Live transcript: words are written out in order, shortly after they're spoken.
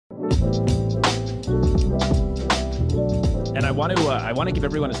And I want to give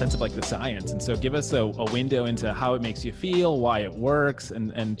everyone a sense of like the science. And so give us a window into how it makes you feel, why it works,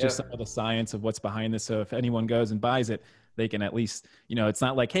 and just some of the science of what's behind this. So if anyone goes and buys it, they can at least, it's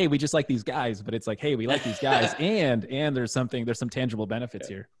not like, hey, we just like these guys, but it's like, hey, we like these guys and there's some tangible benefits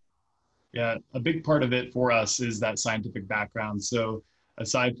here. Yeah, a big part of it for us is that scientific background. So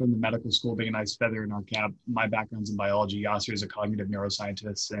aside from the medical school being a nice feather in our cap, my background's in biology. Yasser is a cognitive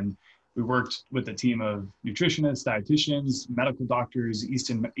neuroscientist, and we worked with a team of nutritionists, dietitians, medical doctors,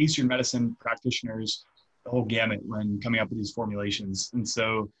 Eastern medicine practitioners, the whole gamut when coming up with these formulations. And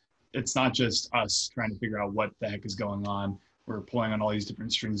so it's not just us trying to figure out what the heck is going on. We're pulling on all these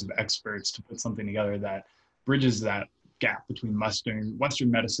different strings of experts to put something together that bridges that gap between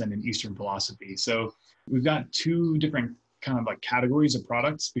Western medicine and Eastern philosophy. So we've got two different kind of like categories of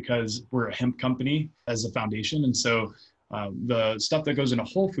products because we're a hemp company as a foundation. And so the stuff that goes into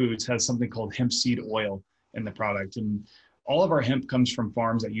Whole Foods has something called hemp seed oil in the product. And all of our hemp comes from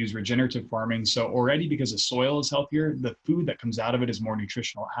farms that use regenerative farming. So already because the soil is healthier, the food that comes out of it is more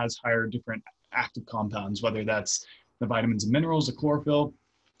nutritional. It has higher different active compounds, whether that's the vitamins and minerals, the chlorophyll,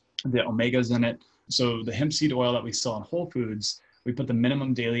 the omegas in it. So the hemp seed oil that we sell in Whole Foods, we put the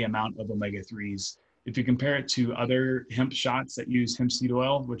minimum daily amount of omega-3s. If you compare it to other hemp shots that use hemp seed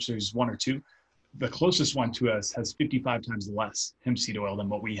oil, which there's one or two, the closest one to us has 55 times less hemp seed oil than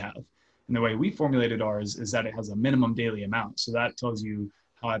what we have. And the way we formulated ours is that it has a minimum daily amount. So that tells you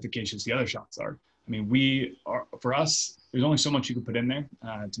how efficacious the other shots are. I mean, for us, there's only so much you can put in there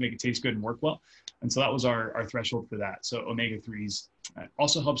to make it taste good and work well. And so that was our threshold for that. So omega-3s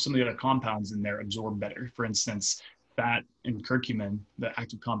also helps some of the other compounds in there absorb better. For instance, fat and curcumin, the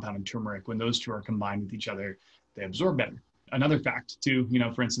active compound in turmeric, when those two are combined with each other, they absorb better. Another fact too,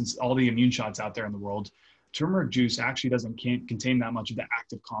 for instance, all the immune shots out there in the world, turmeric juice actually doesn't contain that much of the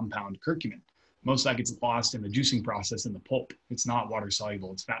active compound curcumin. Most of that gets lost in the juicing process in the pulp. It's not water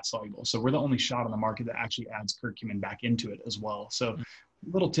soluble, it's fat soluble. So we're the only shot on the market that actually adds curcumin back into it as well. So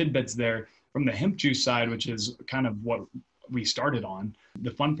little tidbits there. From the hemp juice side, which is kind of what we started on,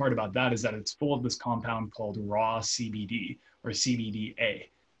 the fun part about that is that it's full of this compound called raw CBD or CBDA.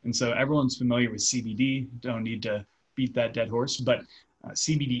 And so everyone's familiar with CBD, don't need to beat that dead horse, but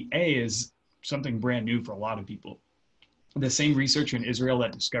CBDA is something brand new for a lot of people. The same researcher in Israel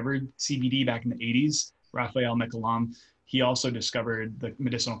that discovered CBD back in the 80s, Raphael Mechoulam, he also discovered the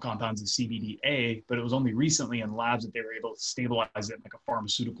medicinal compounds of CBDA, but it was only recently in labs that they were able to stabilize it in like a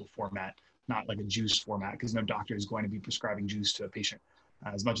pharmaceutical format, not like a juice format, because no doctor is going to be prescribing juice to a patient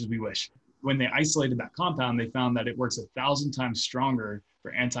as much as we wish. When they isolated that compound, they found that it works 1,000 times stronger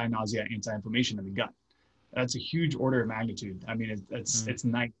for anti-nausea, anti-inflammation in the gut. That's a huge order of magnitude. I mean, it's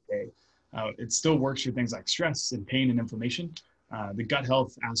night and day. It still works for things like stress and pain and inflammation. The gut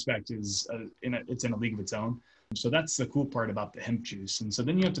health aspect is it's in a league of its own. So that's the cool part about the hemp juice. And so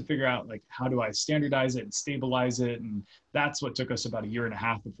then you have to figure out like, how do I standardize it and stabilize it? And that's what took us about 1.5 years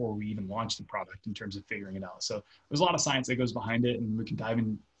before we even launched the product in terms of figuring it out. So there's a lot of science that goes behind it, and we can dive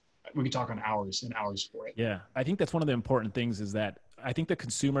in. We could talk on hours and hours for it. Yeah, I think that's one of the important things is that I think the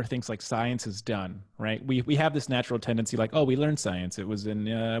consumer thinks like science is done, right? We have this natural tendency like, oh, we learned science. It was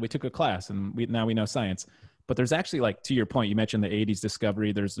we took a class and now we know science. But there's actually, like, to your point, you mentioned the 80s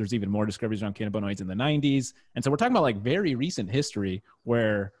discovery. There's even more discoveries around cannabinoids in the 90s. And so we're talking about like very recent history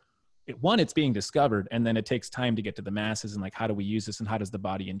where it's being discovered, and then it takes time to get to the masses and like, how do we use this and how does the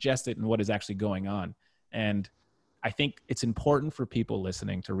body ingest it and what is actually going on? And I think it's important for people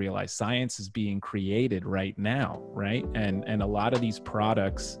listening to realize science is being created right now, right? And a lot of these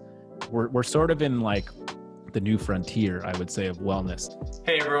products, we're sort of in like the new frontier, I would say, of wellness.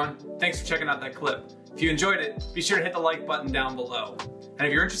 Hey everyone, thanks for checking out that clip. If you enjoyed it, be sure to hit the like button down below. And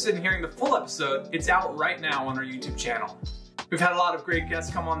if you're interested in hearing the full episode, it's out right now on our YouTube channel. We've had a lot of great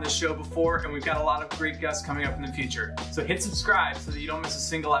guests come on this show before, and we've got a lot of great guests coming up in the future. So hit subscribe so that you don't miss a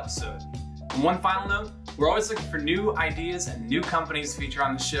single episode. And one final note, we're always looking for new ideas and new companies to feature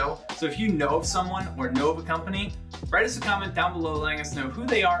on the show. So if you know of someone or know of a company, write us a comment down below letting us know who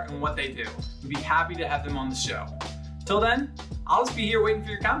they are and what they do. We'd be happy to have them on the show. Till then, I'll just be here waiting for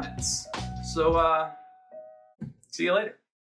your comments. So, see you later.